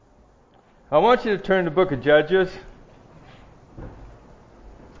I want you to turn to the book of Judges.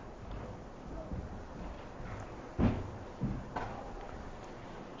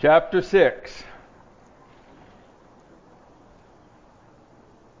 Chapter 6.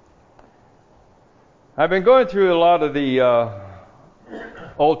 I've been going through a lot of the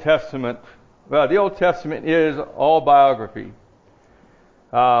Old Testament. Well, the Old Testament is all biography.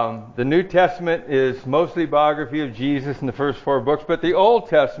 The New Testament is mostly biography of Jesus in the first 4 books, but the Old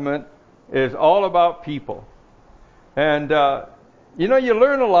Testament is all about people. And, you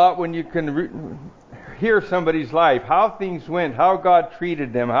learn a lot when you can hear somebody's life, how things went, how God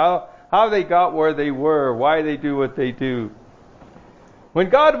treated them, how they got where they were, why they do what they do. When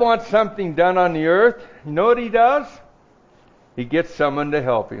God wants something done on the earth, you know what He does? He gets someone to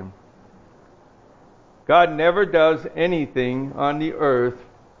help Him. God never does anything on the earth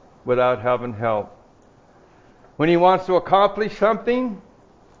without having help. When He wants to accomplish something,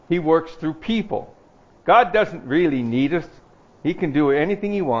 He works through people. God doesn't really need us. He can do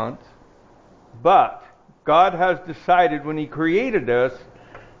anything He wants. But God has decided when He created us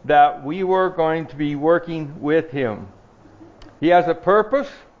that we were going to be working with Him. He has a purpose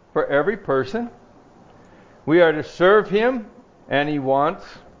for every person. We are to serve Him, and He wants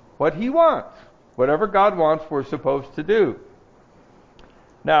what He wants. Whatever God wants, we're supposed to do.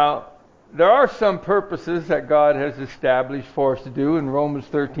 Now, there are some purposes that God has established for us to do. In Romans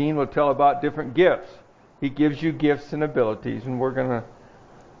 13, we'll tell about different gifts. He gives you gifts and abilities, and we're going to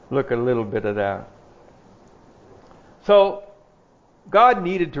look at a little bit of that. So, God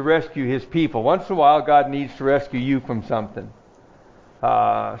needed to rescue His people. Once in a while, God needs to rescue you from something.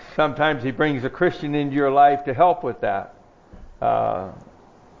 Sometimes He brings a Christian into your life to help with that.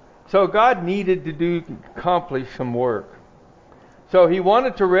 So God needed to accomplish some work. So He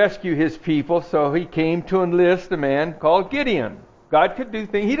wanted to rescue His people, so He came to enlist a man called Gideon. God could do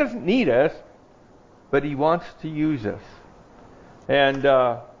things. He doesn't need us, but He wants to use us. And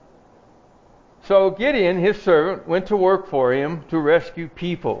so Gideon, His servant, went to work for Him to rescue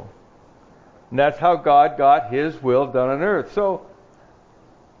people. And that's how God got His will done on earth. So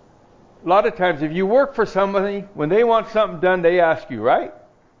a lot of times, if you work for somebody, when they want something done, they ask you, right?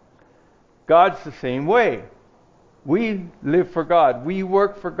 God's the same way. We live for God. We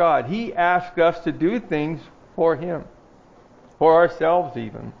work for God. He asks us to do things for Him. For ourselves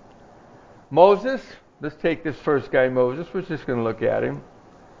even. Moses, let's take this first guy, Moses. We're just going to look at him.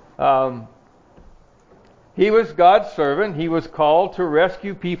 He was God's servant. He was called to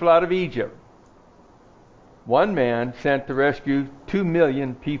rescue people out of Egypt. One man sent to rescue 2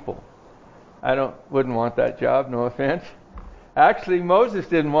 million people. Wouldn't want that job, no offense. Actually, Moses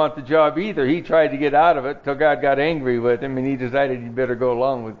didn't want the job either. He tried to get out of it till God got angry with him, and he decided he'd better go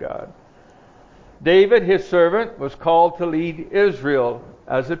along with God. David, his servant, was called to lead Israel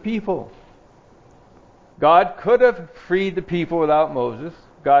as a people. God could have freed the people without Moses.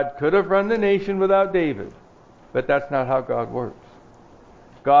 God could have run the nation without David. But that's not how God works.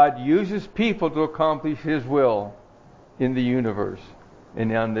 God uses people to accomplish His will in the universe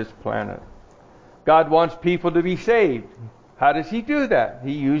and on this planet. God wants people to be saved. How does He do that?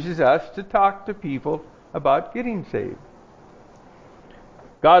 He uses us to talk to people about getting saved.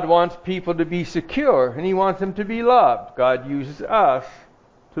 God wants people to be secure, and He wants them to be loved. God uses us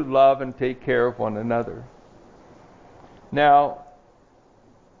to love and take care of one another. Now,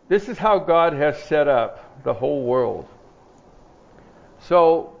 this is how God has set up the whole world.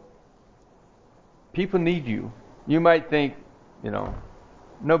 So, people need you. You might think,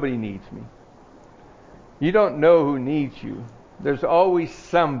 nobody needs me. You don't know who needs you. There's always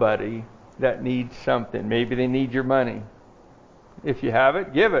somebody that needs something. Maybe they need your money. If you have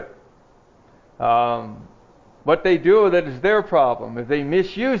it, give it. What they do with it is their problem. If they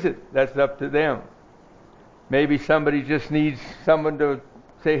misuse it, that's up to them. Maybe somebody just needs someone to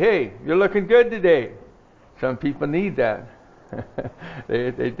say, hey, you're looking good today. Some people need that.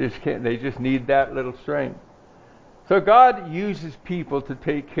 they just can't. They just need that little strength. So God uses people to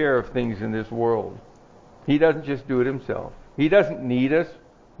take care of things in this world. He doesn't just do it Himself. He doesn't need us,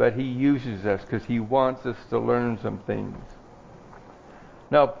 but He uses us because He wants us to learn some things.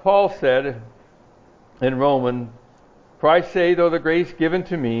 Now, Paul said in Romans, for I say, though the grace given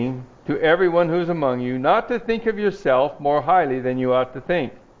to me, to everyone who is among you, not to think of yourself more highly than you ought to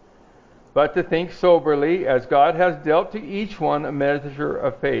think, but to think soberly, as God has dealt to each one a measure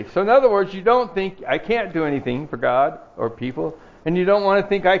of faith. So in other words, you don't think, I can't do anything for God or people, and you don't want to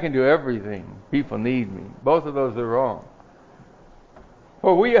think I can do everything. People need me. Both of those are wrong.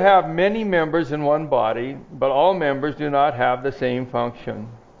 For we have many members in one body, but all members do not have the same function.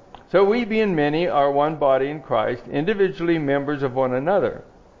 So we, being many, are one body in Christ, individually members of one another,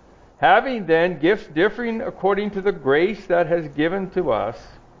 Having then gifts differing according to the grace that has given to us.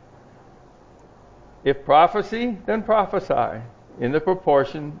 If prophecy, then prophesy in the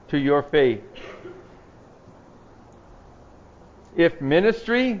proportion to your faith. If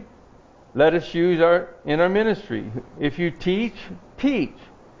ministry, let us use in our ministry. If you teach, teach.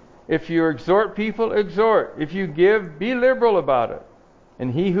 If you exhort people, exhort. If you give, be liberal about it.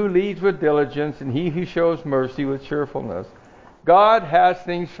 And he who leads with diligence, and he who shows mercy with cheerfulness. God has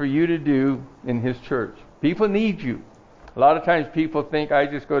things for you to do in His church. People need you. A lot of times people think, I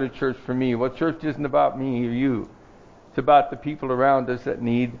just go to church for me. Well, church isn't about me or you. It's about the people around us that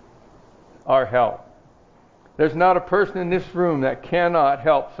need our help. There's not a person in this room that cannot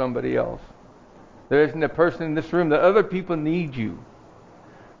help somebody else. There isn't a person in this room that other people need you.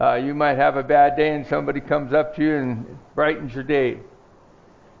 You might have a bad day and somebody comes up to you and brightens your day.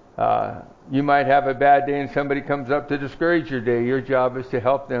 You might have a bad day and somebody comes up to discourage your day. Your job is to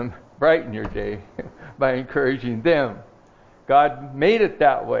help them brighten your day by encouraging them. God made it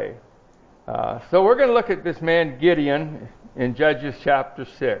that way. So we're going to look at this man Gideon in Judges chapter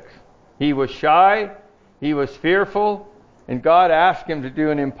 6. He was shy, he was fearful, and God asked him to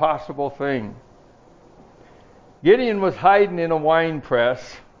do an impossible thing. Gideon was hiding in a wine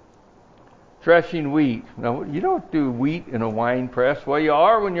press, threshing wheat. Now, you don't do wheat in a wine press. Well, you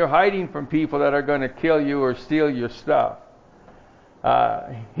are when you're hiding from people that are going to kill you or steal your stuff.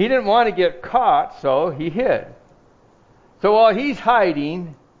 He didn't want to get caught, so he hid. So while he's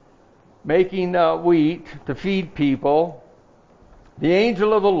hiding, making wheat to feed people, the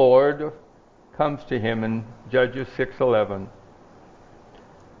angel of the Lord comes to him in Judges 6:11.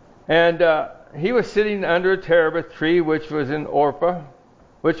 And he was sitting under a terebinth tree which was in Orpah,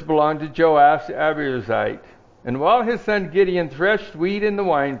 which belonged to Joash the Abiezrite. And while his son Gideon threshed wheat in the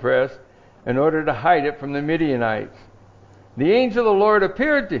winepress in order to hide it from the Midianites, the angel of the Lord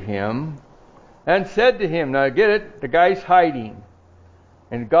appeared to him and said to him, now get it, the guy's hiding.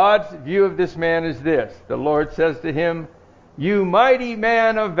 And God's view of this man is this. The Lord says to him, you mighty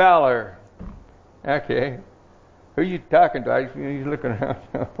man of valor. Okay. Who are you talking to? He's looking around.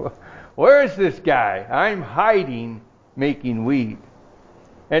 Where is this guy? I'm hiding, making wheat.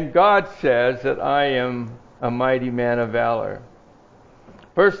 And God says that I am a mighty man of valor.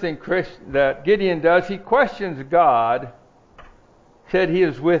 First thing that Gideon does, he questions God, said he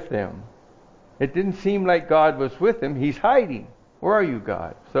is with them. It didn't seem like God was with him. He's hiding. Where are you,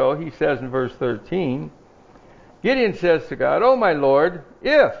 God? So he says in verse 13, Gideon says to God, oh my Lord,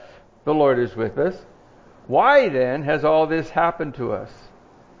 if the Lord is with us, why then has all this happened to us?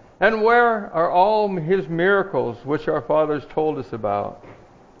 And where are all His miracles which our fathers told us about?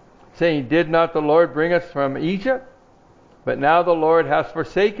 Saying, did not the Lord bring us from Egypt? But now the Lord has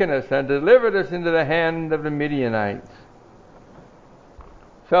forsaken us and delivered us into the hand of the Midianites.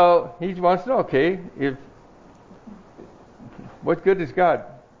 So he wants to know, okay, what good is God?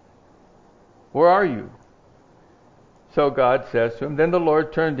 Where are you? So God says to him, then the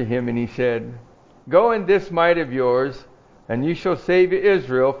Lord turned to him and he said, go in this might of yours, and you shall save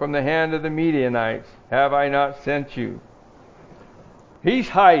Israel from the hand of the Midianites. Have I not sent you? He's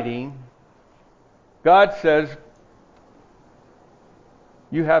hiding. God says,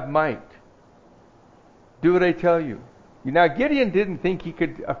 you have might. Do what I tell you. Now, Gideon didn't think he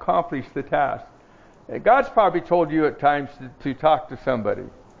could accomplish the task. God's probably told you at times to talk to somebody.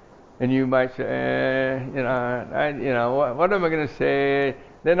 And you might say, what am I going to say?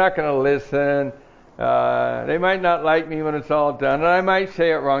 They're not going to listen. They might not like me when it's all done. And I might say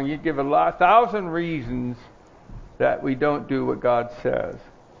it wrong. You give 1,000 reasons that we don't do what God says.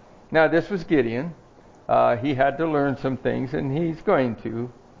 Now, this was Gideon. He had to learn some things, and he's going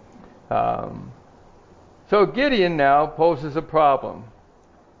to. So Gideon now poses a problem.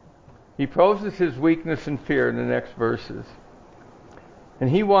 He poses his weakness and fear in the next verses. And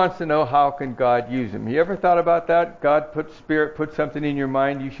he wants to know, how can God use him? You ever thought about that? God put something in your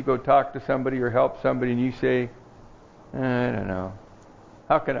mind, you should go talk to somebody or help somebody, and you say, I don't know.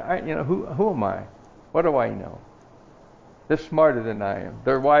 How can I, who am I? What do I know? They're smarter than I am.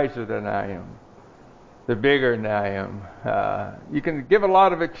 They're wiser than I am. They're bigger than I am. You can give a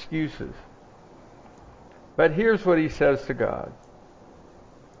lot of excuses. But here's what he says to God.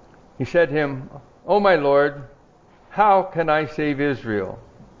 He said to him, oh my Lord, how can I save Israel?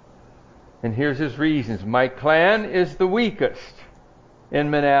 And here's his reasons. My clan is the weakest in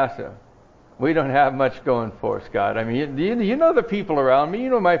Manasseh. We don't have much going for us, God. I mean, you know the people around me. You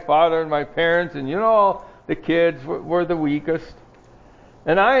know my father and my parents, and you know all the kids. We're the weakest.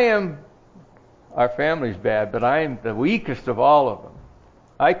 And our family's bad, but I am the weakest of all of them.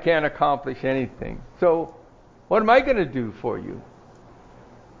 I can't accomplish anything. So what am I going to do for you?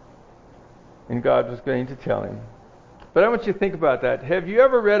 And God was going to tell him. But I want you to think about that. Have you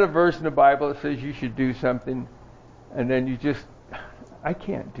ever read a verse in the Bible that says you should do something, and then you just, I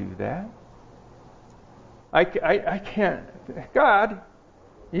can't do that. I can't. God,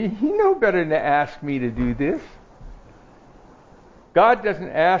 you know better than to ask me to do this. God doesn't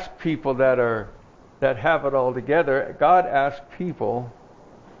ask people that have it all together. God asks people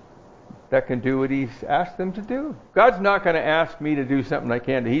that can do what He's asked them to do. God's not going to ask me to do something I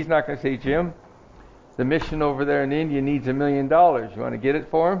can't do. He's not going to say, Jim, the mission over there in India needs $1 million. You want to get it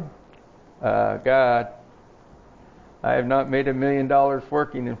for him? God, I have not made $1 million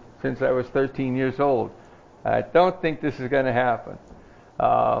working since I was 13 years old. I don't think this is going to happen.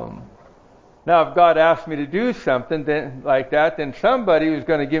 Now, if God asked me to do something like that, then somebody was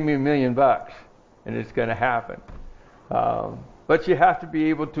going to give me $1 million, and it's going to happen. But you have to be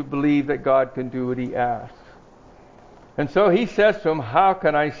able to believe that God can do what He asks. And so He says to him, how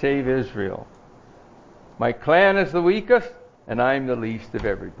can I save Israel? My clan is the weakest, and I'm the least of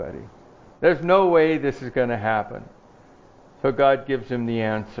everybody. There's no way this is going to happen. So God gives him the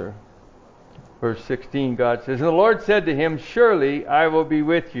answer. Verse 16, God says, and the Lord said to him, surely I will be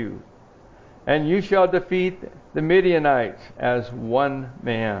with you, and you shall defeat the Midianites as one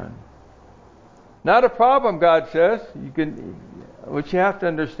man. Not a problem, God says. What you have to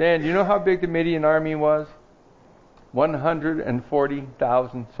understand, you know how big the Midian army was?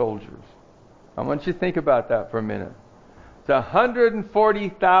 140,000 soldiers. I want you to think about that for a minute. It's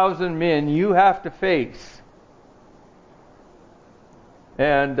 140,000 men you have to face.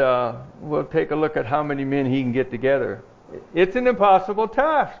 And we'll take a look at how many men he can get together. It's an impossible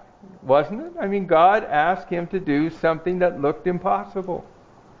task, wasn't it? I mean, God asked him to do something that looked impossible.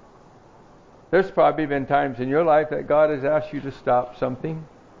 There's probably been times in your life that God has asked you to stop something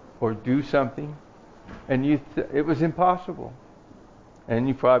or do something, and it was impossible. And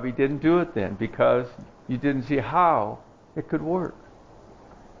you probably didn't do it then because you didn't see how it could work.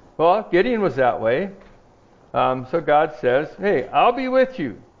 Well, Gideon was that way. So God says, hey, I'll be with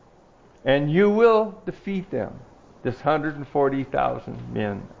you, and you will defeat them, this 140,000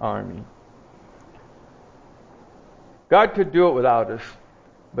 men army. God could do it without us,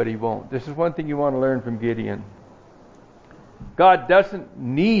 but He won't. This is one thing you want to learn from Gideon. God doesn't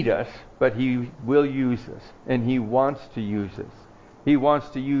need us, but He will use us, and He wants to use us. He wants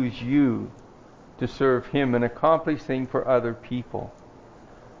to use you to serve Him and accomplish things for other people.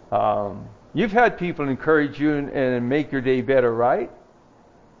 You've had people encourage you and make your day better, right?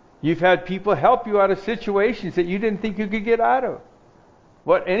 You've had people help you out of situations that you didn't think you could get out of.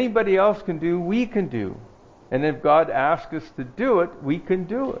 What anybody else can do, we can do. And if God asks us to do it, we can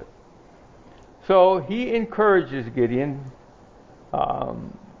do it. So He encourages Gideon.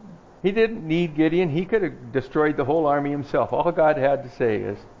 He didn't need Gideon. He could have destroyed the whole army himself. All God had to say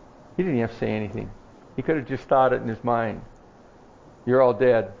is, He didn't even have to say anything. He could have just thought it in his mind. You're all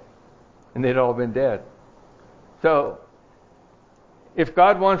dead. And they'd all been dead. So, if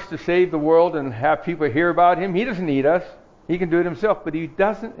God wants to save the world and have people hear about Him, He doesn't need us. He can do it Himself. But He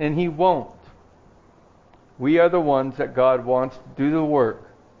doesn't and He won't. We are the ones that God wants to do the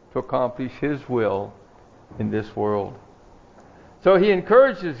work to accomplish His will in this world. So He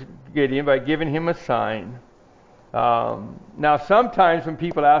encourages Gideon by giving him a sign. Now, sometimes when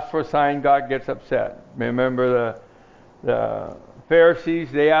people ask for a sign, God gets upset. Remember the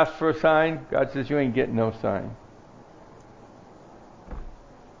Pharisees, they asked for a sign. God says, you ain't getting no sign.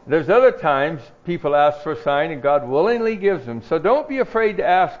 There's other times people ask for a sign and God willingly gives them. So don't be afraid to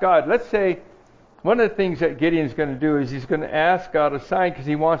ask God. Let's say one of the things that Gideon's going to do is he's going to ask God a sign because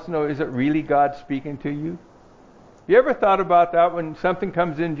he wants to know, is it really God speaking to you? You ever thought about that when something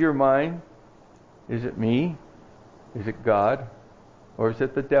comes into your mind? Is it me? Is it God? Or is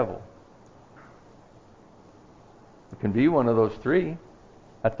it the devil? It can be one of those three.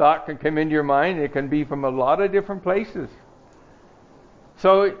 A thought can come into your mind. It can be from a lot of different places.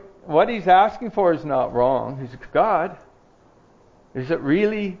 So what he's asking for is not wrong. He's God. Is it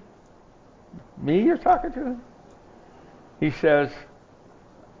really me you're talking to? He says,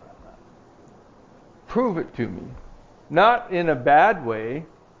 prove it to me. Not in a bad way,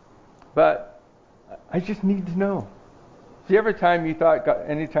 but I just need to know. See, every time you thought,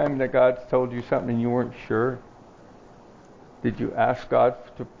 any time that God's told you something and you weren't sure, did you ask God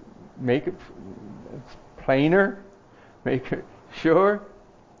to make it plainer? Make it sure?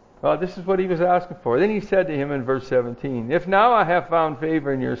 Well, this is what he was asking for. Then he said to him in verse 17, if now I have found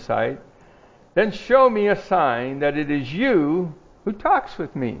favor in your sight, then show me a sign that it is you who talks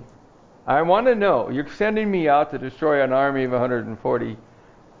with me. I want to know. You're sending me out to destroy an army of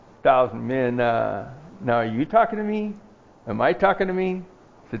 140,000 men. Now, are you talking to me? Am I talking to me?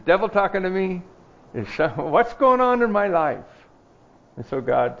 Is the devil talking to me? What's going on in my life? And so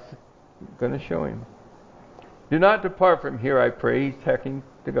God's going to show him. Do not depart from here, I pray, he's talking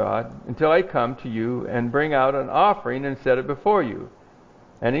to God, until I come to you and bring out an offering and set it before you.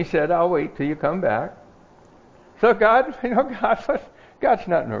 And he said, I'll wait till you come back. So God, God's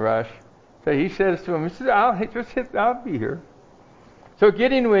not in a rush. So he says to him, he says, I'll be here. So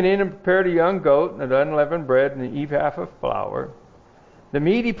Gideon went in and prepared a young goat and unleavened bread and an ephah of flour. The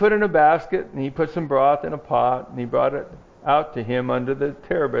meat he put in a basket, and he put some broth in a pot, and he brought it out to him under the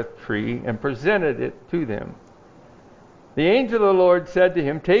terebinth tree and presented it to them. The angel of the Lord said to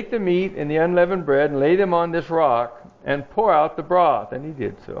him, take the meat and the unleavened bread and lay them on this rock and pour out the broth. And he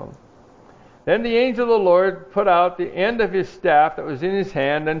did so. Then the angel of the Lord put out the end of his staff that was in his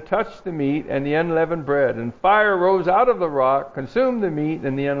hand and touched the meat and the unleavened bread. And fire rose out of the rock, consumed the meat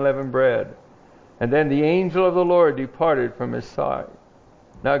and the unleavened bread. And then the angel of the Lord departed from his side.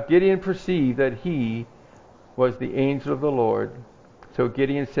 Now Gideon perceived that he was the angel of the Lord. So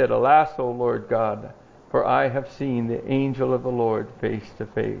Gideon said, alas, O Lord God, for I have seen the angel of the Lord face to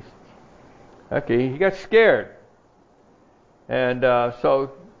face. Okay, he got scared. And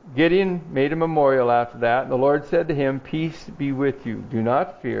so Gideon made a memorial after that. And the Lord said to him, peace be with you. Do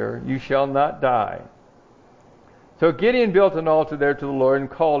not fear. You shall not die. So Gideon built an altar there to the Lord and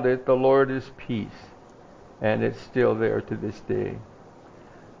called it, the Lord is peace. And it's still there to this day.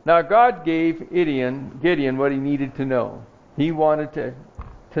 Now God gave Gideon what he needed to know. He wanted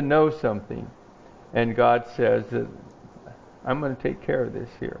to know something. And God says that I'm going to take care of this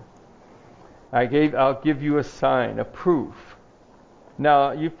here. I'll give you a sign, a proof.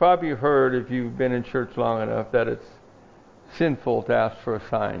 Now, you've probably heard, if you've been in church long enough, that it's sinful to ask for a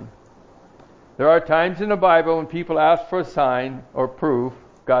sign. There are times in the Bible when people ask for a sign or proof,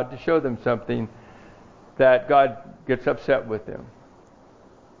 God to show them something, that God gets upset with them.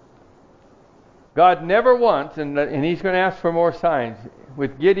 God never once, and he's going to ask for more signs,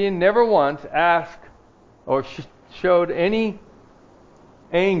 with Gideon never once asked or showed any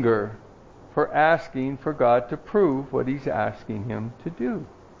anger for asking for God to prove what he's asking him to do.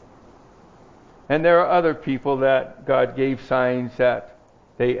 And there are other people that God gave signs that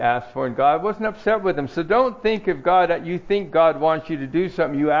they asked for, and God wasn't upset with them. So don't think of God that you think God wants you to do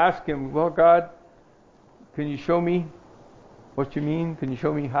something. You ask him, well, God, can you show me what you mean? Can you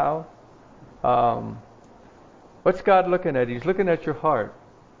show me how? What's God looking at? He's looking at your heart.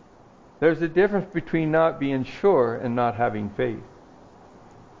 There's a difference between not being sure and not having faith.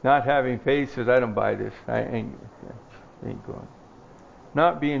 Not having faith says, I don't buy this. I ain't going.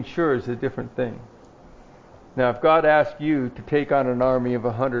 Not being sure is a different thing. Now, if God asked you to take on an army of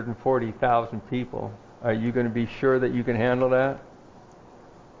 140,000 people, are you going to be sure that you can handle that?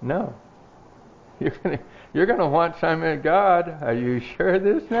 No. You're going to want something. God, are you sure of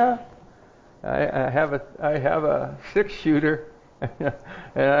this now? I have a 6-shooter, and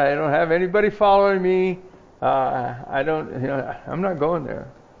I don't have anybody following me. I'm not going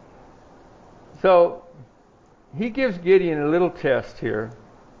there. So he gives Gideon a little test here.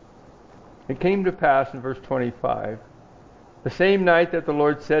 It came to pass in verse 25, the same night that the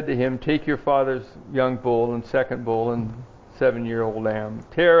Lord said to him, take your father's young bull and second bull and 7-year-old lamb,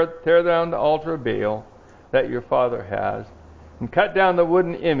 tear down the altar of Baal that your father has, and cut down the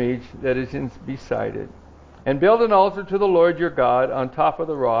wooden image that is beside it, and build an altar to the Lord your God on top of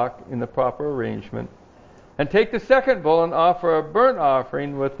the rock in the proper arrangement, and take the second bull and offer a burnt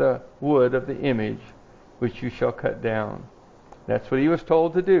offering with the wood of the image, which you shall cut down. That's what he was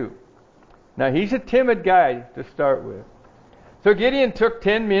told to do. Now he's a timid guy to start with. So Gideon took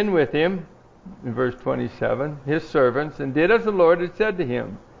 10 men with him, in verse 27, his servants, and did as the Lord had said to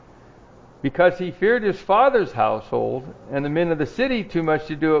him. Because he feared his father's household and the men of the city too much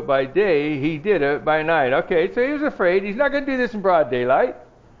to do it by day, he did it by night. Okay, so he was afraid. He's not going to do this in broad daylight.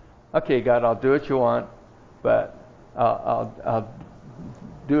 Okay, God, I'll do what you want, but I'll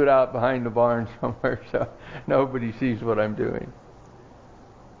do it out behind the barn somewhere so nobody sees what I'm doing.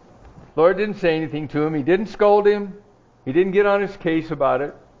 Lord didn't say anything to him. He didn't scold him. He didn't get on his case about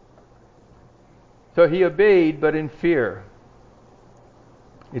it. So he obeyed, but in fear.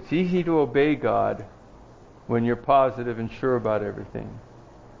 It's easy to obey God when you're positive and sure about everything.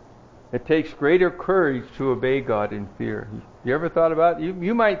 It takes greater courage to obey God in fear. You ever thought about it?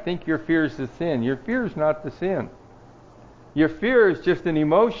 You might think your fear is the sin. Your fear is not the sin. Your fear is just an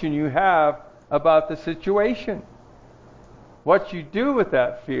emotion you have about the situation. What you do with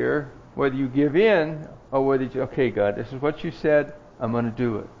that fear, whether you give in or whether you, okay, God, this is what you said, I'm going to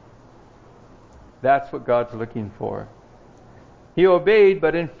do it. That's what God's looking for. He obeyed,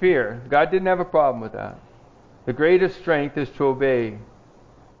 but in fear. God didn't have a problem with that. The greatest strength is to obey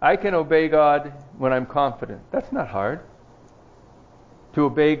I can obey God when I'm confident. That's not hard. To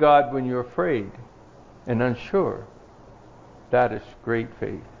obey God when you're afraid and unsure, that is great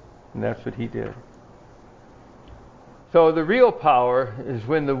faith. And that's what he did. So the real power is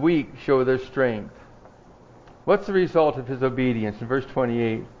when the weak show their strength. What's the result of his obedience? In verse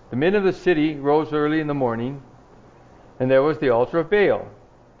 28, the men of the city rose early in the morning, and there was the altar of Baal.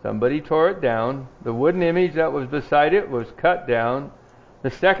 Somebody tore it down. The wooden image that was beside it was cut down.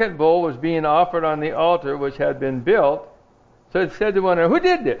 The second bull was being offered on the altar which had been built. So it said to one another, who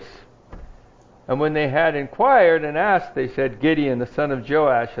did this? And when they had inquired and asked, they said, Gideon, the son of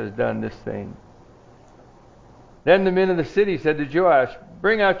Joash, has done this thing. Then the men of the city said to Joash,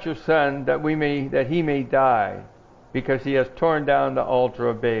 bring out your son that he may die, because he has torn down the altar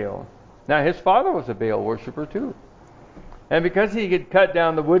of Baal. Now his father was a Baal worshiper too, and because he had cut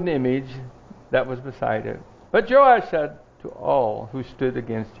down the wooden image that was beside it. But Joash said to all who stood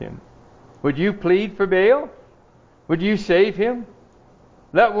against him, would you plead for Baal? Would you save him?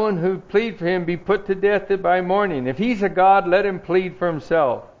 Let one who plead for him be put to death by morning. If he's a god, let him plead for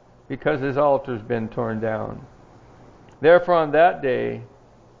himself, because his altar's been torn down. Therefore on that day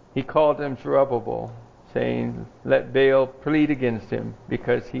he called him Zerubbabel, saying, let Baal plead against him,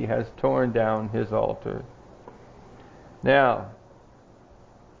 because he has torn down his altar. Now,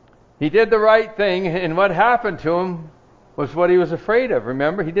 he did the right thing, and what happened to him was what he was afraid of.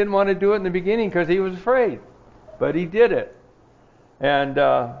 Remember, he didn't want to do it in the beginning because he was afraid. But he did it. And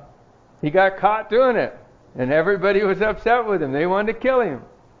he got caught doing it. And everybody was upset with him. They wanted to kill him.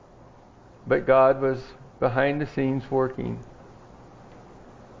 But God was behind the scenes working.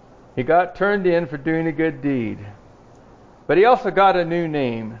 He got turned in for doing a good deed. But he also got a new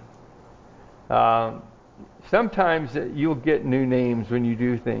name. Sometimes you'll get new names when you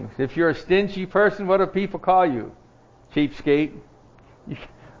do things. If you're a stingy person, what do people call you? Cheapskate.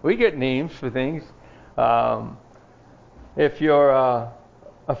 We get names for things. If you're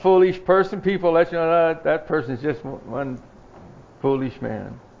a foolish person, people let you know that person's just one foolish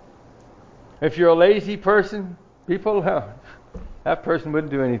man. If you're a lazy person, people, that person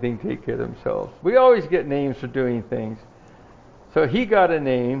wouldn't do anything to take care of themselves. We always get names for doing things. So he got a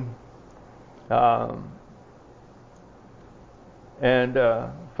name, and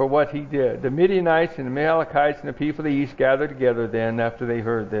for what he did. The Midianites and the Amalekites and the people of the east gathered together then after they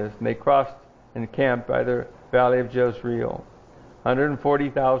heard this, and they crossed and camped by the valley of Jezreel.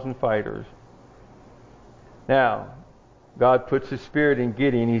 140,000 fighters. Now, God puts His Spirit in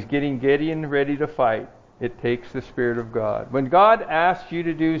Gideon. He's getting Gideon ready to fight. It takes the Spirit of God. When God asks you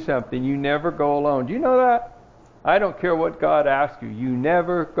to do something, you never go alone. Do you know that? I don't care what God asks you. You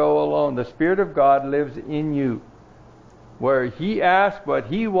never go alone. The Spirit of God lives in you. Where He asks what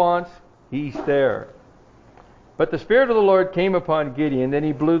He wants, He's there. But the Spirit of the Lord came upon Gideon. Then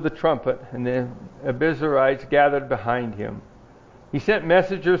he blew the trumpet, and the Abiezrites gathered behind him. He sent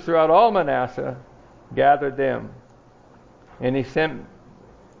messengers throughout all Manasseh, gathered them. And he sent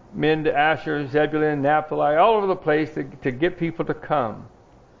men to Asher, Zebulun, Naphtali, all over the place to get people to come.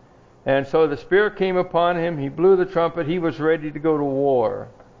 And so the Spirit came upon him. He blew the trumpet. He was ready to go to war.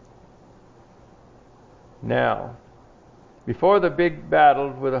 Now, before the big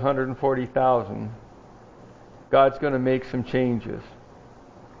battle with 140,000, God's going to make some changes.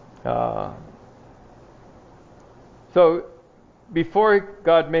 So before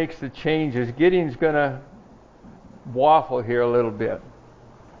God makes the changes, Gideon's going to waffle here a little bit.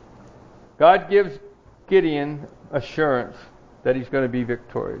 God gives Gideon assurance that he's going to be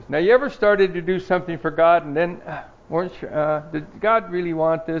victorious. Now, you ever started to do something for God and then weren't sure, did God really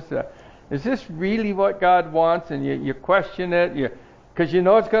want this? Is this really what God wants? And you question it, because you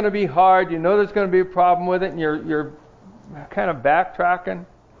know it's going to be hard, you know there's going to be a problem with it, and you're kind of backtracking.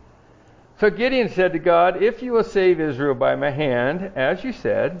 So Gideon said to God, if you will save Israel by my hand, as you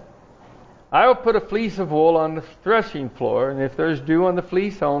said, I will put a fleece of wool on the threshing floor, and if there's dew on the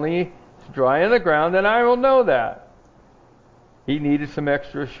fleece only, it's dry on the ground, then I will know that. He needed some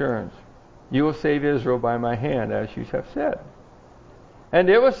extra assurance. You will save Israel by my hand, as you have said. And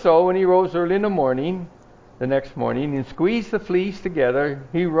it was so when he rose early in the morning, the next morning, and squeezed the fleece together,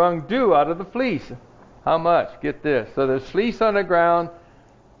 he wrung dew out of the fleece. How much? Get this. So there's fleece on the ground.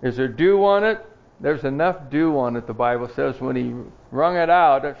 Is there dew on it? There's enough dew on it, the Bible says. When he wrung it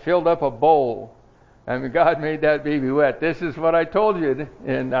out, it filled up a bowl. I mean, God made that baby wet. This is what I told you,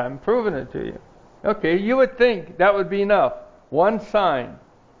 and I'm proving it to you. Okay, you would think that would be enough. One sign.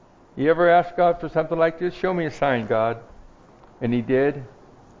 You ever ask God for something like this? Show me a sign, God. And He did,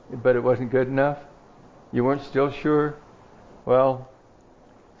 but it wasn't good enough. You weren't still sure? Well,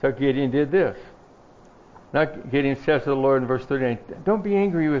 so Gideon did this. Now Gideon says to the Lord in verse 39, don't be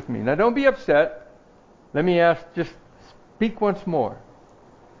angry with me. Now don't be upset. Let me ask, just speak once more.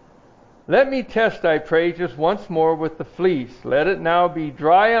 Let me test, I pray, just once more with the fleece. Let it now be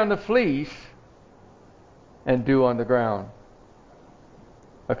dry on the fleece and dew on the ground.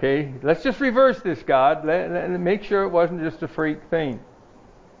 Okay, let's just reverse this, God. Let make sure it wasn't just a freak thing.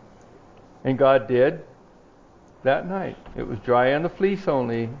 And God did that night. It was dry on the fleece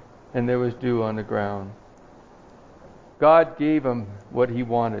only, and there was dew on the ground. God gave him what he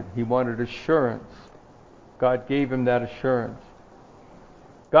wanted. He wanted assurance. God gave him that assurance.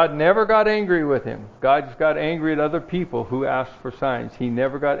 God never got angry with him. God just got angry at other people who asked for signs. He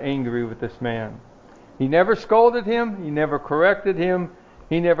never got angry with this man. He never scolded him. He never corrected him.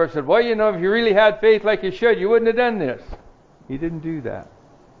 He never said, well, you know, if you really had faith like you should, you wouldn't have done this. He didn't do that.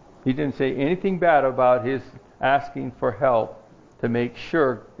 He didn't say anything bad about his asking for help to make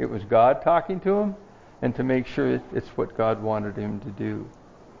sure it was God talking to him and to make sure it's what God wanted him to do.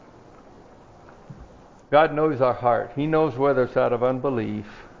 God knows our heart. He knows whether it's out of unbelief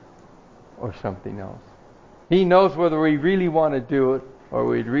or something else. He knows whether we really want to do it or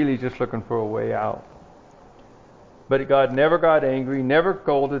we're really just looking for a way out. But God never got angry, never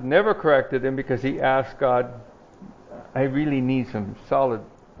scolded, never corrected him because he asked God, I really need some solid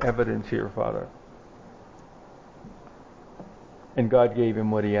evidence here, Father. And God gave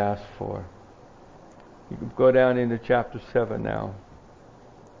him what he asked for. You can go down into chapter 7 now.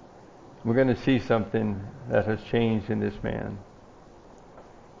 We're going to see something that has changed in this man.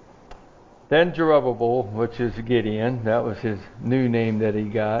 Then Jerubbaal, which is Gideon, that was his new name that he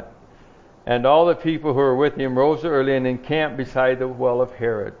got, and all the people who were with him rose early and encamped beside the well of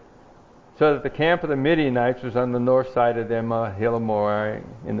Herod, so that the camp of the Midianites was on the north side of them, hill of Moriah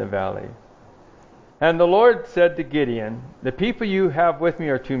in the valley. And the Lord said to Gideon, the people you have with me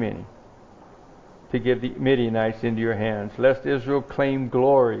are too many to give the Midianites into your hands, lest Israel claim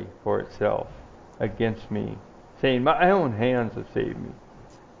glory for itself against me, saying, my own hands have saved me.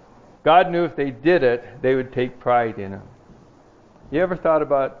 God knew if they did it, they would take pride in him. You ever thought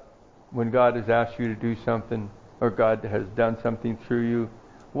about when God has asked you to do something, or God has done something through you?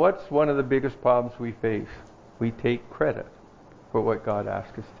 What's one of the biggest problems we face? We take credit for what God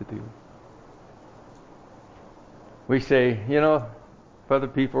asked us to do. We say, you know, if other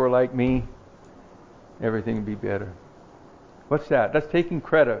people were like me, everything would be better. What's that? That's taking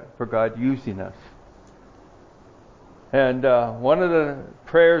credit for God using us. And one of the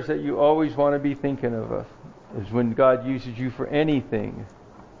prayers that you always want to be thinking of is when God uses you for anything,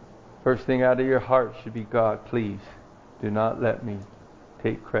 first thing out of your heart should be, God, please do not let me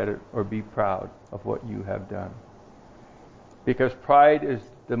take credit or be proud of what you have done. Because pride is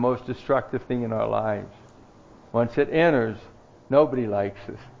the most destructive thing in our lives. Once it enters, nobody likes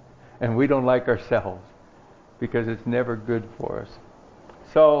us. And we don't like ourselves because it's never good for us.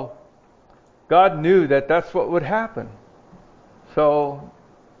 So God knew that that's what would happen. So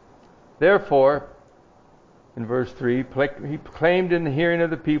therefore, in verse 3, he proclaimed in the hearing of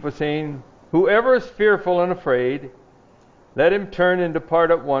the people, saying, whoever is fearful and afraid, let him turn and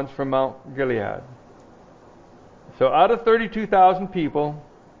depart at once from Mount Gilead. So out of 32,000 people,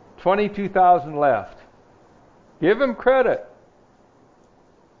 22,000 left. Give him credit.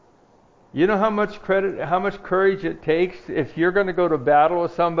 You know how much courage it takes if you're going to go to battle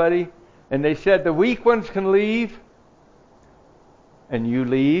with somebody and they said the weak ones can leave and you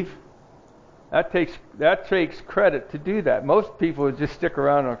leave? That takes credit to do that. Most people would just stick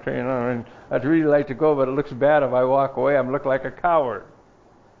around and say, no, I'd really like to go, but it looks bad if I walk away. I'm look like a coward.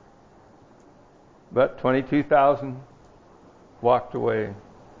 But 22,000 walked away.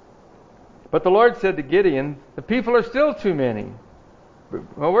 But the Lord said to Gideon, the people are still too many.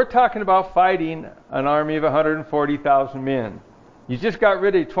 Well, we're talking about fighting an army of 140,000 men. You just got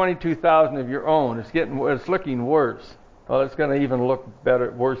rid of 22,000 of your own. It's looking worse. Well, it's going to even look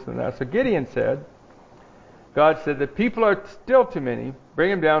worse than that. So Gideon said, God said, the people are still too many. Bring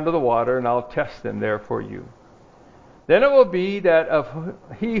them down to the water, and I'll test them there for you. Then it will be that of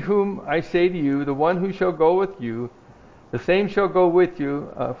he whom I say to you, the one who shall go with you, the same shall go with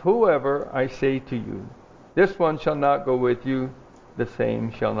you, of whoever I say to you. This one shall not go with you, the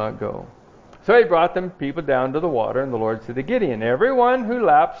same shall not go. So he brought them people down to the water, and the Lord said to Gideon, everyone who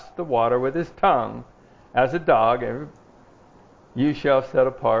laps the water with his tongue, as a dog, you shall set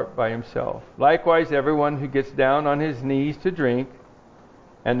apart by himself. Likewise, everyone who gets down on his knees to drink,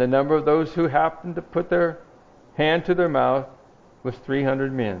 and the number of those who happened to put their hand to their mouth was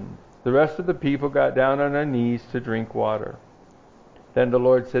 300 men. The rest of the people got down on their knees to drink water. Then the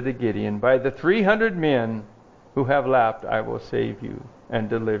Lord said to Gideon, by the 300 men who have lapped, I will save you and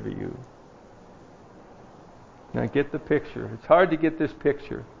deliver you. Now get the picture. It's hard to get this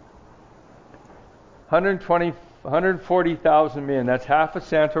picture. 140,000 men. That's half of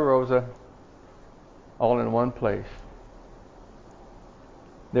Santa Rosa, all in one place.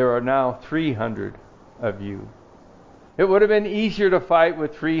 There are now 300 of you. It would have been easier to fight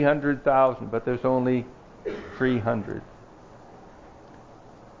with 300,000, but there's only 300.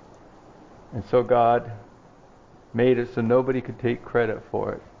 And so God made it so nobody could take credit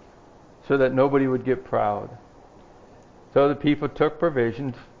for it, so that nobody would get proud. So the people took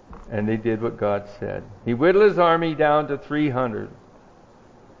provisions, and they did what God said. He whittled his army down to 300.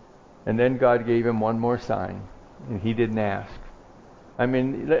 And then God gave him one more sign, and he didn't ask. I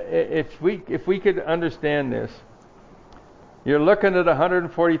mean, if we could understand this, you're looking at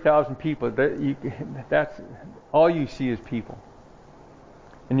 140,000 people. That's all you see is people.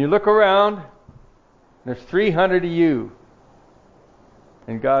 And you look around, there's 300 of you.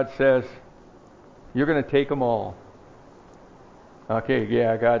 And God says, you're going to take them all. Okay,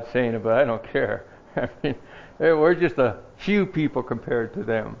 yeah, God's saying it, but I don't care. I mean, we're just a few people compared to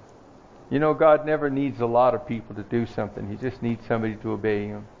them. You know, God never needs a lot of people to do something. He just needs somebody to obey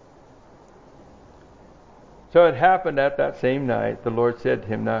Him. So it happened at that same night, the Lord said to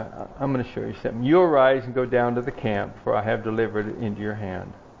him, now, I'm going to show you something. You arise and go down to the camp, for I have delivered it into your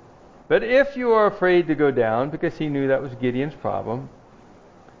hand. But if you are afraid to go down, because he knew that was Gideon's problem,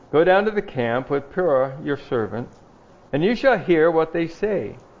 go down to the camp with Purah, your servant, and you shall hear what they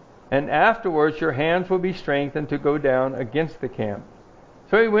say. And afterwards your hands will be strengthened to go down against the camp.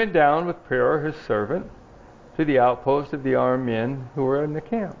 So he went down with Purah, his servant, to the outpost of the armed men who were in the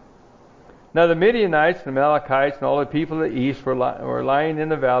camp. Now the Midianites, the Amalekites, and all the people of the east were lying in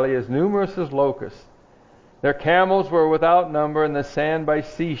the valley as numerous as locusts. Their camels were without number, and the sand by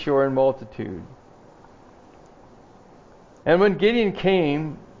seashore in multitude. And when Gideon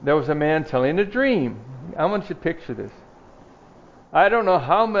came, there was a man telling a dream. I want you to picture this. I don't know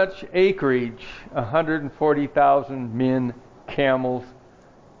how much acreage 140,000 men, camels,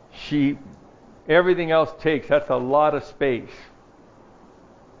 sheep, everything else takes. That's a lot of space.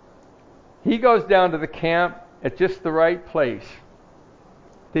 He goes down to the camp at just the right place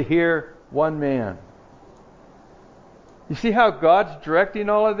to hear one man. You see how God's directing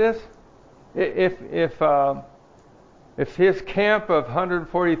all of this? If his camp of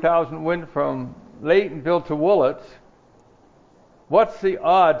 140,000 went from Laytonville to Willits, what's the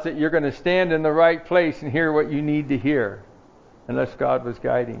odds that you're going to stand in the right place and hear what you need to hear? Unless God was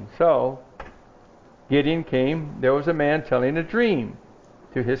guiding. So, Gideon came. There was a man telling a dream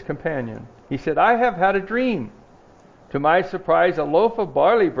to his companion. He said, I have had a dream. To my surprise, a loaf of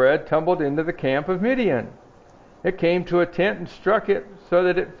barley bread tumbled into the camp of Midian. It came to a tent and struck it so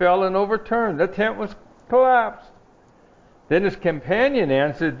that it fell and overturned. The tent was collapsed. Then his companion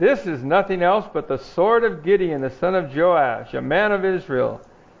answered, this is nothing else but the sword of Gideon, the son of Joash, a man of Israel.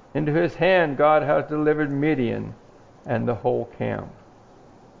 Into his hand God has delivered Midian and the whole camp.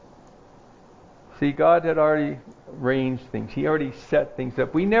 See, God had already arranged things. He already set things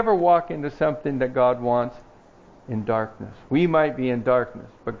up. We never walk into something that God wants in darkness. We might be in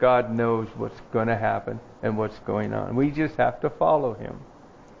darkness, but God knows what's going to happen and what's going on. We just have to follow Him.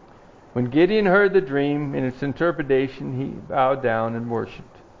 When Gideon heard the dream in its interpretation, he bowed down and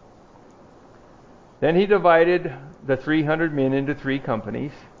worshipped. Then he divided the 300 men into 3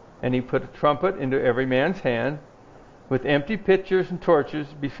 companies, and he put a trumpet into every man's hand, with empty pitchers and torches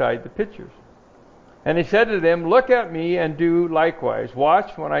beside the pitchers. And he said to them, look at me and do likewise.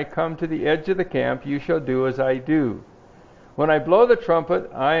 Watch, when I come to the edge of the camp, you shall do as I do. When I blow the trumpet,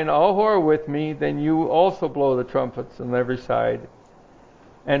 I and all who are with me, then you also blow the trumpets on every side,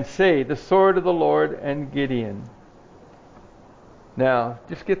 and say, the sword of the Lord and Gideon. Now,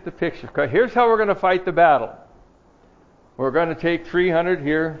 just get the picture. Here's how we're going to fight the battle. We're going to take 300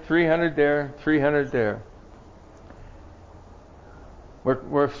 here, 300 there, 300 there.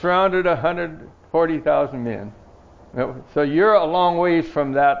 We're surrounded 140,000 men. So you're a long ways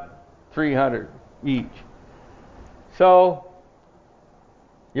from that 300 each. So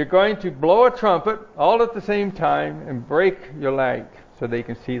you're going to blow a trumpet all at the same time and break your light so they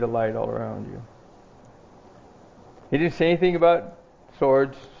can see the light all around you. He didn't say anything about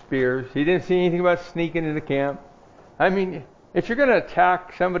swords, spears. He didn't say anything about sneaking into camp. I mean, if you're going to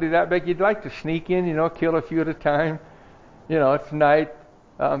attack somebody that big, you'd like to sneak in, kill a few at a time. It's night.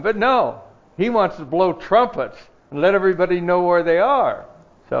 But no, he wants to blow trumpets and let everybody know where they are.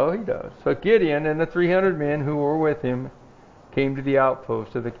 So he does. So Gideon and the 300 men who were with him came to the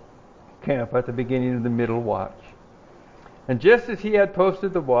outpost of the camp at the beginning of the middle watch. And just as he had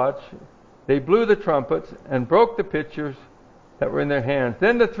posted the watch, they blew the trumpets and broke the pitchers that were in their hands.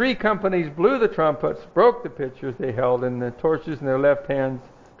 Then the 3 companies blew the trumpets, broke the pitchers they held, and the torches in their left hands,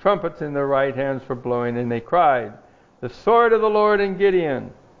 trumpets in their right hands for blowing, and they cried, "The sword of the Lord and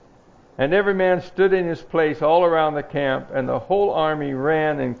Gideon!" And every man stood in his place all around the camp, and the whole army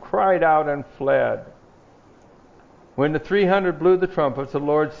ran and cried out and fled. When the 300 blew the trumpets, the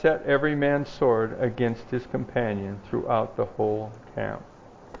Lord set every man's sword against his companion throughout the whole camp.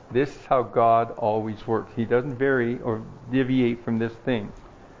 This is how God always works. He doesn't vary or deviate from this thing.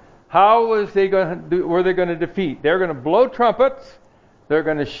 How were they going to defeat? They're going to blow trumpets. They're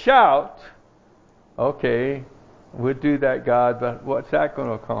going to shout. Okay, we'll do that, God, but what's that going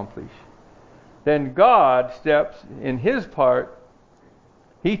to accomplish? Then God steps in His part.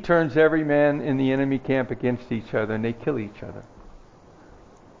 He turns every man in the enemy camp against each other, and they kill each other.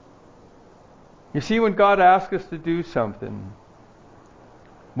 You see, when God asks us to do something,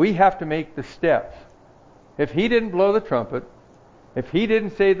 we have to make the steps. If He didn't blow the trumpet, if He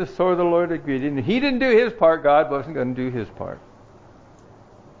didn't say the sword of the Lord of Gideon, if He didn't do His part, God wasn't going to do His part.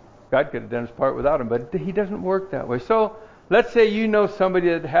 God could have done His part without Him, but He doesn't work that way. So, let's say you know somebody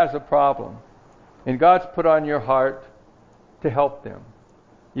that has a problem, and God's put on your heart to help them.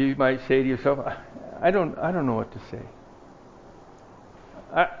 You might say to yourself, I don't know what to say.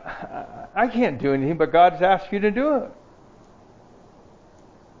 I can't do anything, but God's asked you to do it.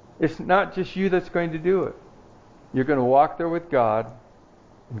 It's not just you that's going to do it. You're going to walk there with God,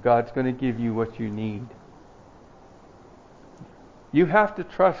 and God's going to give you what you need. You have to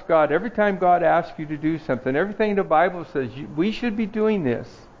trust God. Every time God asks you to do something, everything the Bible says, we should be doing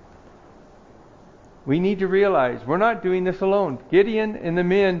this. We need to realize we're not doing this alone. Gideon and the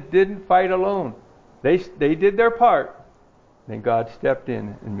men didn't fight alone. They did their part. Then God stepped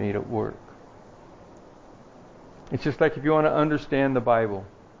in and made it work. It's just like if you want to understand the Bible,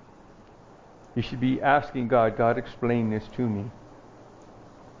 you should be asking God, God, explain this to me.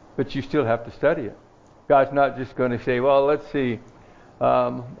 But you still have to study it. God's not just going to say, well, let's see,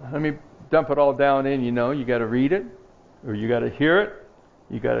 let me dump it all down in, you got to read it, or you got to hear it,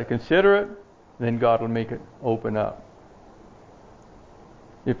 you got to consider it, then God will make it open up.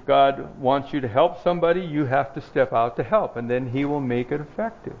 If God wants you to help somebody, you have to step out to help, and then He will make it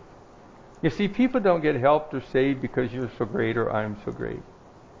effective. You see, people don't get helped or saved because you're so great or I'm so great.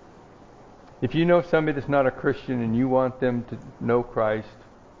 If you know somebody that's not a Christian and you want them to know Christ,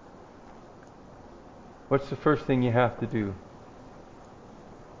 what's the first thing you have to do?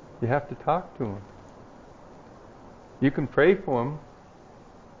 You have to talk to them. You can pray for them,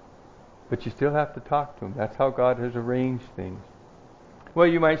 but you still have to talk to them. That's how God has arranged things. Well,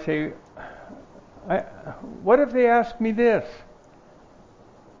 you might say, what if they ask me this?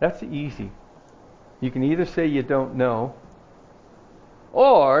 That's easy. You can either say you don't know,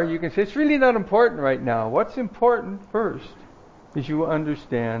 or you can say it's really not important right now. What's important first is you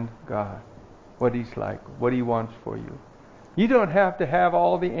understand God, what He's like, what He wants for you. You don't have to have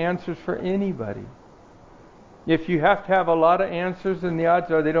all the answers for anybody. If you have to have a lot of answers, then the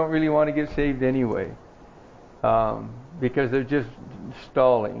odds are they don't really want to get saved anyway, because they're just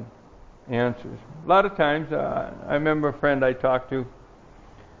stalling answers. A lot of times, I remember a friend I talked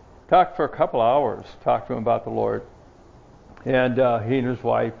for a couple hours, talked to him about the Lord, and he and his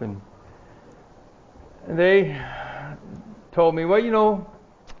wife, and they told me, well,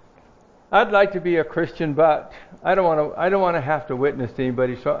 I'd like to be a Christian, but I don't want to have to witness to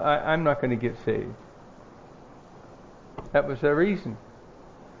anybody, so I'm not going to get saved. That was their reason.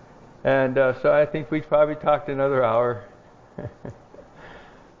 And so I think we probably talked another hour.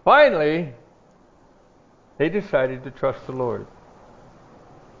 Finally, they decided to trust the Lord.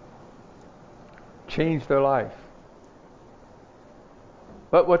 Changed their life.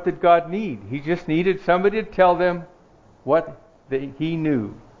 But what did God need? He just needed somebody to tell them what He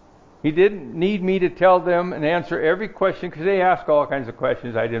knew. He didn't need me to tell them and answer every question, because they ask all kinds of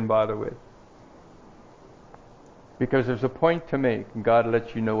questions I didn't bother with. Because there's a point to make, and God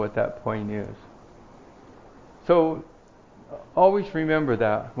lets you know what that point is. So, always remember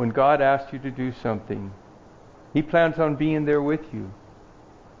that when God asks you to do something, He plans on being there with you.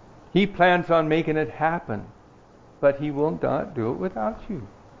 He plans on making it happen, but He will not do it without you.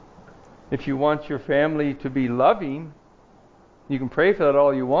 If you want your family to be loving, you can pray for that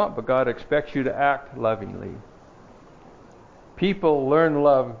all you want, but God expects you to act lovingly. People learn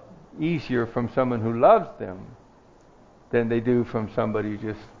love easier from someone who loves them than they do from somebody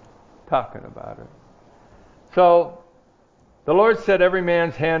just talking about it. So, the Lord set every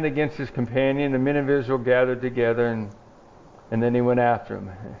man's hand against his companion. The men of Israel gathered together, and then He went after him.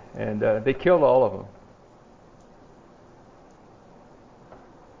 And they killed all of them.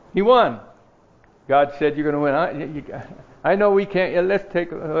 He won. God said, you're going to win. I know we can't. Let's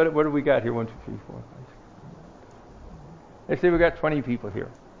take. What do we got here? 1, 2, 3, 4, 5, 6. Let's say we got 20 people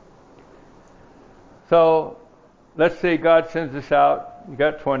here. So let's say God sends us out. You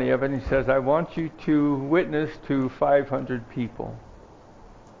got 20 of it. And He says, "I want you to witness to 500 people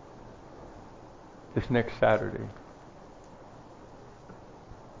this next Saturday."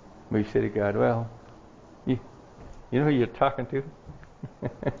 We say to God, "Well, you know who you're talking to?"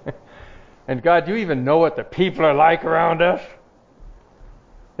 And God, do you even know what the people are like around us?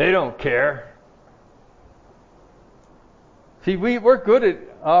 They don't care. See, we're good at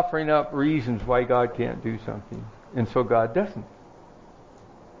offering up reasons why God can't do something. And so God doesn't.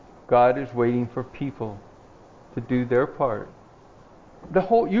 God is waiting for people to do their part.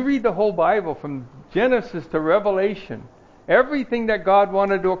 You read the whole Bible from Genesis to Revelation. Everything that God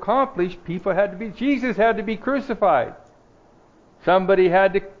wanted to accomplish, Jesus had to be crucified. Somebody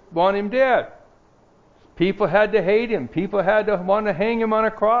had to want Him dead. People had to hate Him. People had to want to hang Him on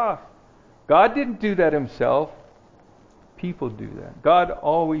a cross. God didn't do that Himself. People do that. God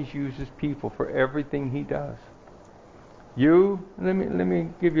always uses people for everything He does. Let me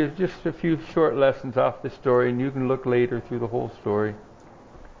give you just a few short lessons off the story, and you can look later through the whole story.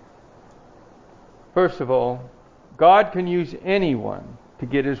 First of all, God can use anyone to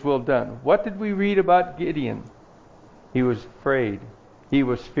get His will done. What did we read about Gideon? He was afraid. He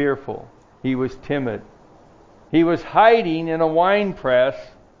was fearful. He was timid. He was hiding in a wine press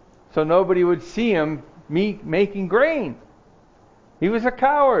so nobody would see him making grain. He was a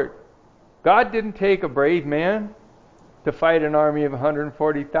coward. God didn't take a brave man to fight an army of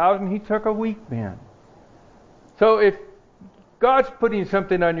 140,000. He took a weak man. So if God's putting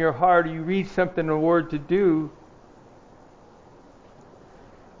something on your heart, or you read something in the Word to do,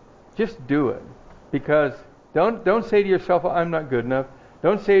 just do it. Because don't say to yourself, "I'm not good enough."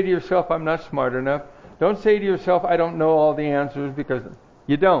 Don't say to yourself, "I'm not smart enough." Don't say to yourself, "I don't know all the answers," because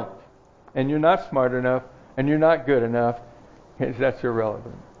you don't. And you're not smart enough, and you're not good enough. That's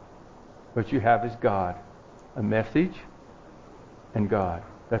irrelevant. What you have is God. A message and God.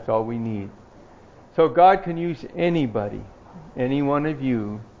 That's all we need. So God can use anybody, any one of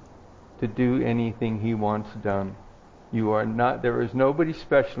you, to do anything He wants done. There is nobody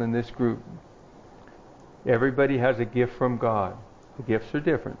special in this group. Everybody has a gift from God. The gifts are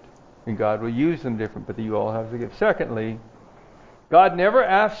different, and God will use them different, but you all have a gift. Secondly, God never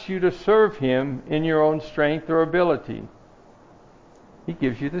asks you to serve Him in your own strength or ability. He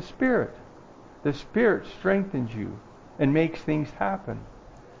gives you the Spirit. The Spirit strengthens you and makes things happen.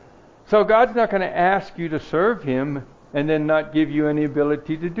 So God's not going to ask you to serve Him and then not give you any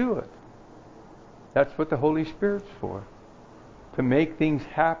ability to do it. That's what the Holy Spirit's for. To make things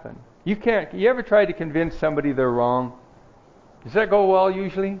happen. You ever try to convince somebody they're wrong? Does that go well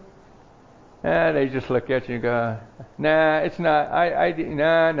usually? They just look at you and go, "Nah, it's not.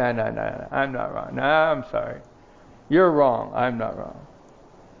 Nah, I'm not wrong. Nah, I'm sorry. You're wrong. I'm not wrong."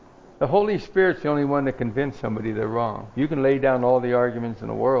 The Holy Spirit's the only one that convinces somebody they're wrong. You can lay down all the arguments in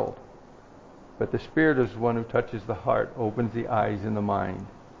the world, but the Spirit is the one who touches the heart, opens the eyes and the mind.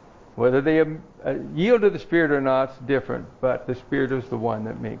 Whether they yield to the Spirit or not is different, but the Spirit is the one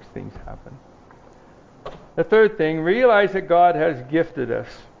that makes things happen. The third thing, realize that God has gifted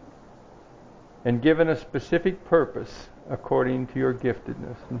us and given a specific purpose according to your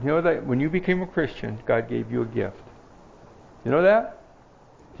giftedness. And you know that when you became a Christian, God gave you a gift. You know that?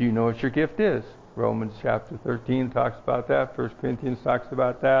 Do you know what your gift is? Romans chapter 13 talks about that. 1 Corinthians talks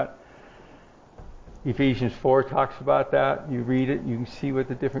about that. Ephesians 4 talks about that. You read it, you can see what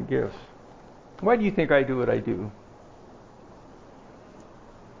the different gifts. Why do you think I do what I do?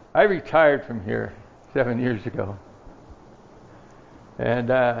 I retired from here 7 years ago. And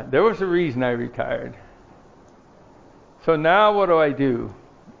there was a reason I retired. So now what do?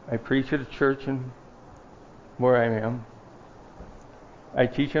 I preach at a church where I am. I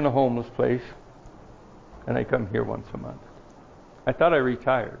teach in a homeless place. And I come here once a month. I thought I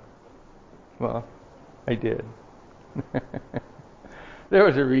retired. Well, I did. There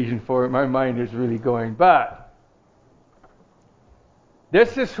was a reason for it. My mind is really going. But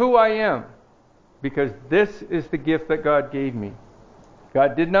this is who I am. Because this is the gift that God gave me.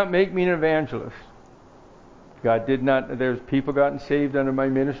 God did not make me an evangelist. There's people gotten saved under my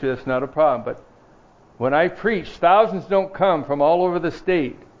ministry. That's not a problem. But when I preach, thousands don't come from all over the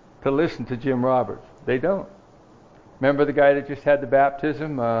state to listen to Jim Roberts. They don't. Remember the guy that just had the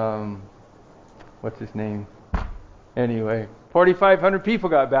baptism? What's his name? Anyway, 4,500 people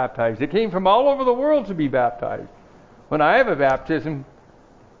got baptized. They came from all over the world to be baptized. When I have a baptism,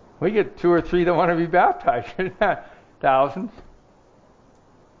 we get 2 or 3 that want to be baptized. Thousands.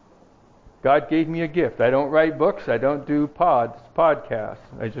 God gave me a gift. I don't write books. I don't do podcasts.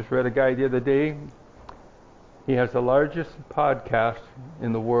 I just read a guy the other day. He has the largest podcast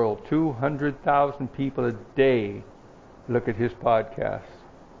in the world. 200,000 people a day look at his podcast.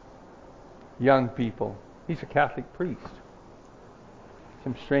 Young people. He's a Catholic priest.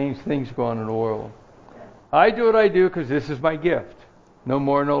 Some strange things go on in the world. I do what I do because this is my gift. No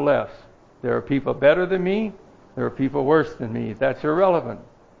more, no less. There are people better than me. There are people worse than me. That's irrelevant.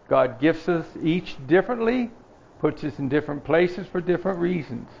 God gifts us each differently, puts us in different places for different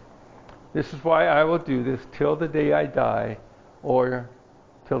reasons. This is why I will do this till the day I die, or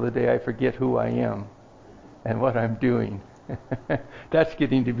till the day I forget who I am and what I'm doing. That's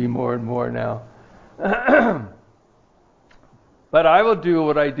getting to be more and more now. But I will do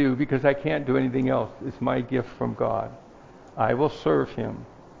what I do because I can't do anything else. It's my gift from God. I will serve Him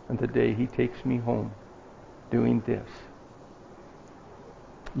until the day He takes me home doing this.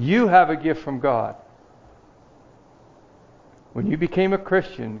 You have a gift from God. When you became a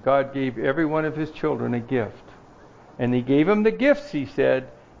Christian, God gave every one of His children a gift. And He gave them the gifts, He said,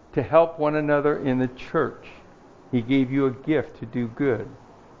 to help one another in the church. He gave you a gift to do good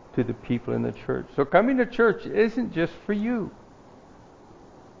to the people in the church. So coming to church isn't just for you.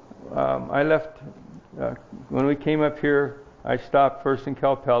 I left, when we came up here, I stopped first in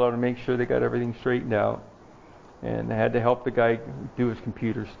Calpella to make sure they got everything straightened out. And I had to help the guy do his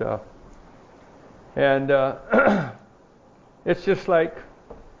computer stuff. And it's just like,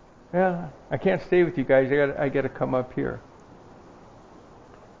 yeah, I can't stay with you guys. I got to come up here.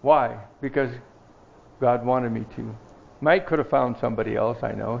 Why? Because God wanted me to. Mike could have found somebody else,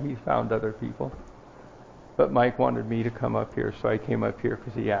 I know. He found other people. But Mike wanted me to come up here, so I came up here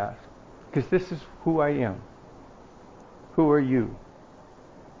because he asked. Because this is who I am. Who are you?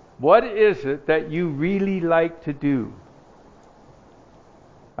 What is it that you really like to do?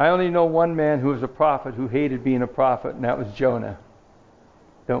 I only know one man who was a prophet who hated being a prophet, and that was Jonah.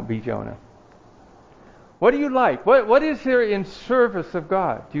 Don't be Jonah. What do you like? What is there in service of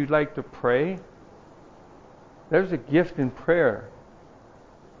God? Do you like to pray? There's a gift in prayer.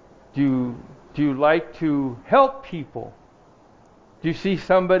 Do you like to help people? Do you see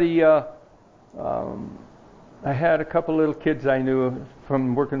somebody... I had a couple little kids I knew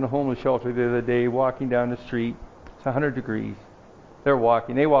from working in the homeless shelter the other day walking down the street. It's 100 degrees. They're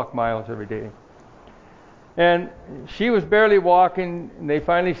walking. They walk miles every day. And she was barely walking, and they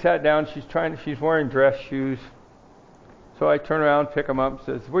finally sat down. She's wearing dress shoes. So I turn around, pick them up, and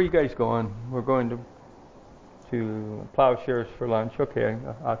says, "Where are you guys going?" "We're going to Plowshares for lunch." "Okay,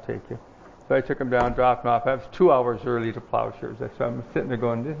 I'll take you." So I took them down, dropped them off. I was 2 hours early to Plowshares. So I'm sitting there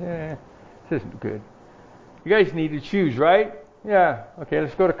going, this isn't good. "You guys needed shoes, right?" "Yeah." "Okay,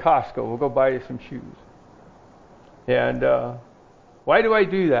 let's go to Costco. We'll go buy you some shoes." And why do I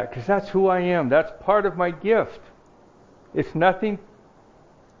do that? Because that's who I am. That's part of my gift. It's nothing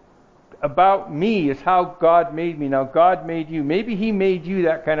about me. It's how God made me. Now, God made you. Maybe He made you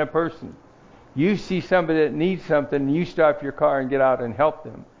that kind of person. You see somebody that needs something, and you stop your car and get out and help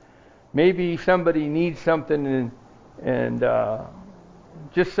them. Maybe somebody needs something, and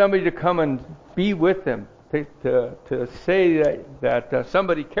just somebody to come and be with them. To say that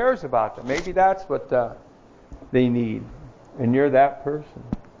somebody cares about them. Maybe that's what they need. And you're that person.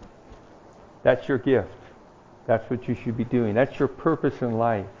 That's your gift. That's what you should be doing. That's your purpose in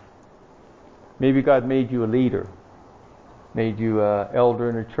life. Maybe God made you a leader. Made you an elder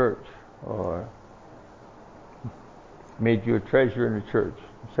in a church. Or made you a treasurer in a church.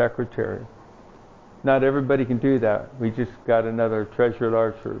 Secretary. Not everybody can do that. We just got another treasurer at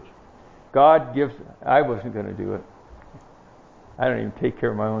our church. God gives... I wasn't going to do it. I don't even take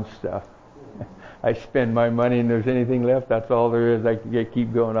care of my own stuff. I spend my money, and if there's anything left, that's all there is. I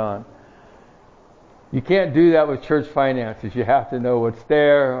keep going on. You can't do that with church finances. You have to know what's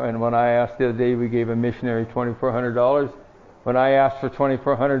there. And when I asked the other day, we gave a missionary $2,400. When I asked for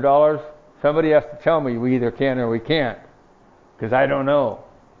 $2,400, somebody has to tell me we either can or we can't, because I don't know.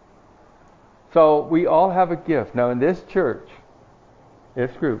 So we all have a gift. Now in this church,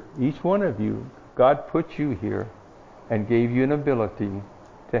 this group, each one of you, God put you here and gave you an ability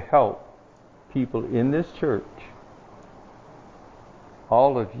to help people in this church.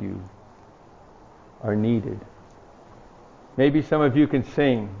 All of you are needed. Maybe some of you can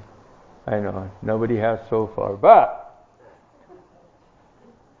sing. I know, nobody has so far. But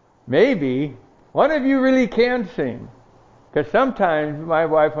maybe one of you really can sing. Because sometimes my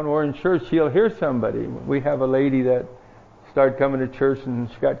wife, when we're in church, she'll hear somebody. We have a lady that started coming to church and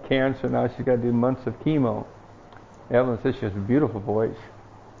she got cancer. Now she's got to do months of chemo. Evelyn says she has a beautiful voice.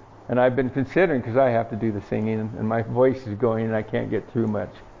 And I've been considering, because I have to do the singing, and my voice is going and I can't get through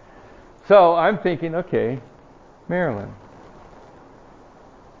much. So I'm thinking, okay, Marilyn.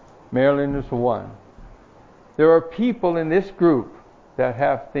 Marilyn is one. There are people in this group that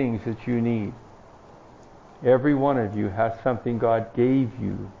have things that you need. Every one of you has something God gave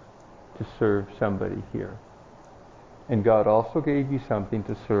you to serve somebody here. And God also gave you something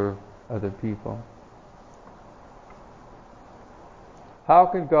to serve other people. How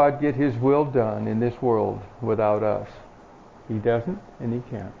can God get His will done in this world without us? He doesn't, and He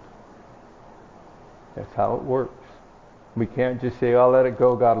can't. That's how it works. We can't just say, "I'll let it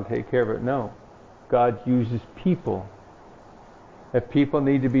go, God will take care of it." No. God uses people. If people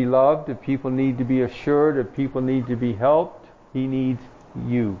need to be loved, if people need to be assured, if people need to be helped, He needs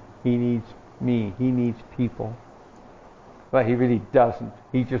you. He needs me. He needs people. But He really doesn't.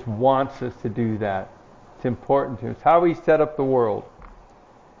 He just wants us to do that. It's important to Him. It's how He set up the world.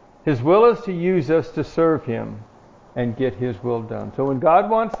 His will is to use us to serve Him and get His will done. So when God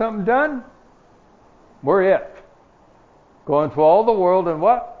wants something done, we're it. Go into all the world and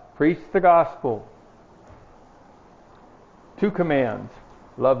what? Preach the gospel. 2 commands.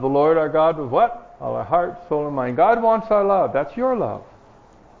 Love the Lord our God with what? All our heart, soul, and mind. God wants our love. That's your love.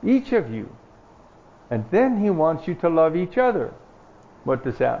 Each of you. And then He wants you to love each other. What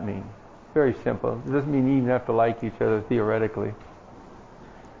does that mean? Very simple. It doesn't mean you even have to like each other theoretically.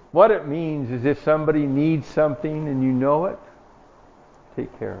 What it means is if somebody needs something and you know it,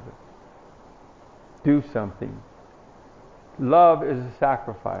 take care of it. Do something. Love is a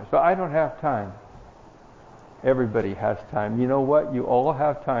sacrifice. So I don't have time. Everybody has time. You know what? You all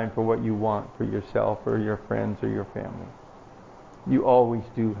have time for what you want for yourself or your friends or your family. You always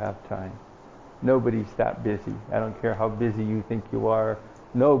do have time. Nobody's that busy. I don't care how busy you think you are.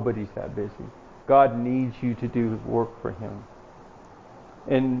 Nobody's that busy. God needs you to do work for Him.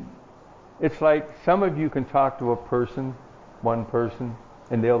 And it's like some of you can talk to a person, one person,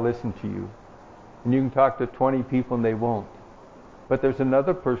 and they'll listen to you. And you can talk to 20 people and they won't. But there's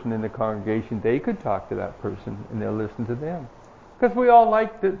another person in the congregation, they could talk to that person and they'll listen to them. Because we all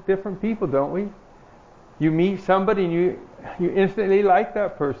like the different people, don't we? You meet somebody and you instantly like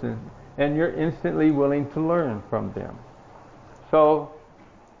that person and you're instantly willing to learn from them. So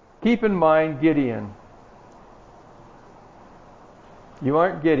keep in mind Gideon. You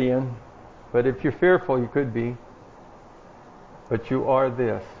aren't Gideon, but if you're fearful, you could be. But you are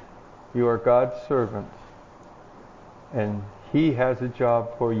this. You are God's servants. And He has a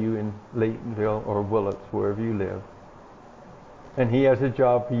job for you in Laytonville or Willits, wherever you live. And He has a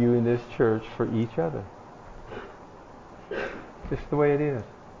job for you in this church for each other. Just the way it is.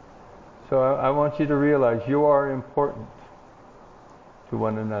 So I want you to realize you are important to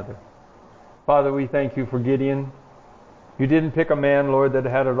one another. Father, we thank You for Gideon. You didn't pick a man, Lord, that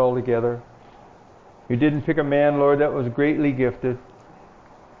had it all together. You didn't pick a man, Lord, that was greatly gifted.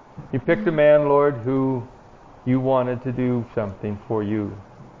 You picked a man, Lord, who You wanted to do something for You.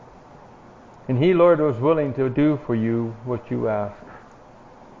 And he, Lord, was willing to do for You what You asked.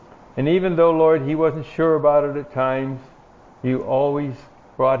 And even though, Lord, he wasn't sure about it at times, You always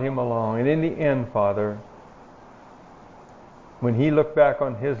brought him along. And in the end, Father, when he looked back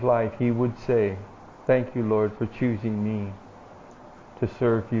on his life, he would say, "Thank You, Lord, for choosing me to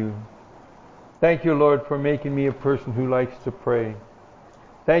serve You. Thank You, Lord, for making me a person who likes to pray.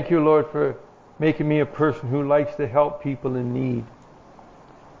 Thank You, Lord, for making me a person who likes to help people in need.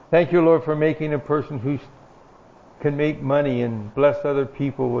 Thank You, Lord, for making a person who can make money and bless other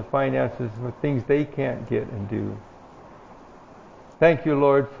people with finances with things they can't get and do. Thank You,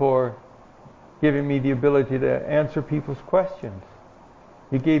 Lord, for giving me the ability to answer people's questions.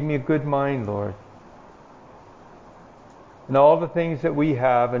 You gave me a good mind, Lord. And all the things that we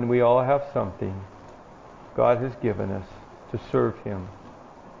have, and we all have something, God has given us to serve Him.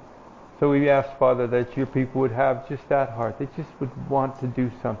 So we ask, Father, that Your people would have just that heart. They just would want to do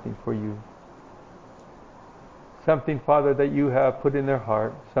something for You. Something, Father, that You have put in their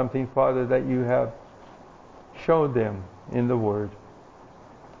heart. Something, Father, that You have shown them in the Word.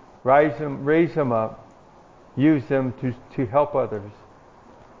 Raise them up. Use them to help others.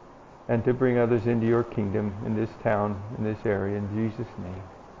 And to bring others into Your kingdom in this town, in this area. In Jesus' name,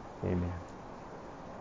 amen.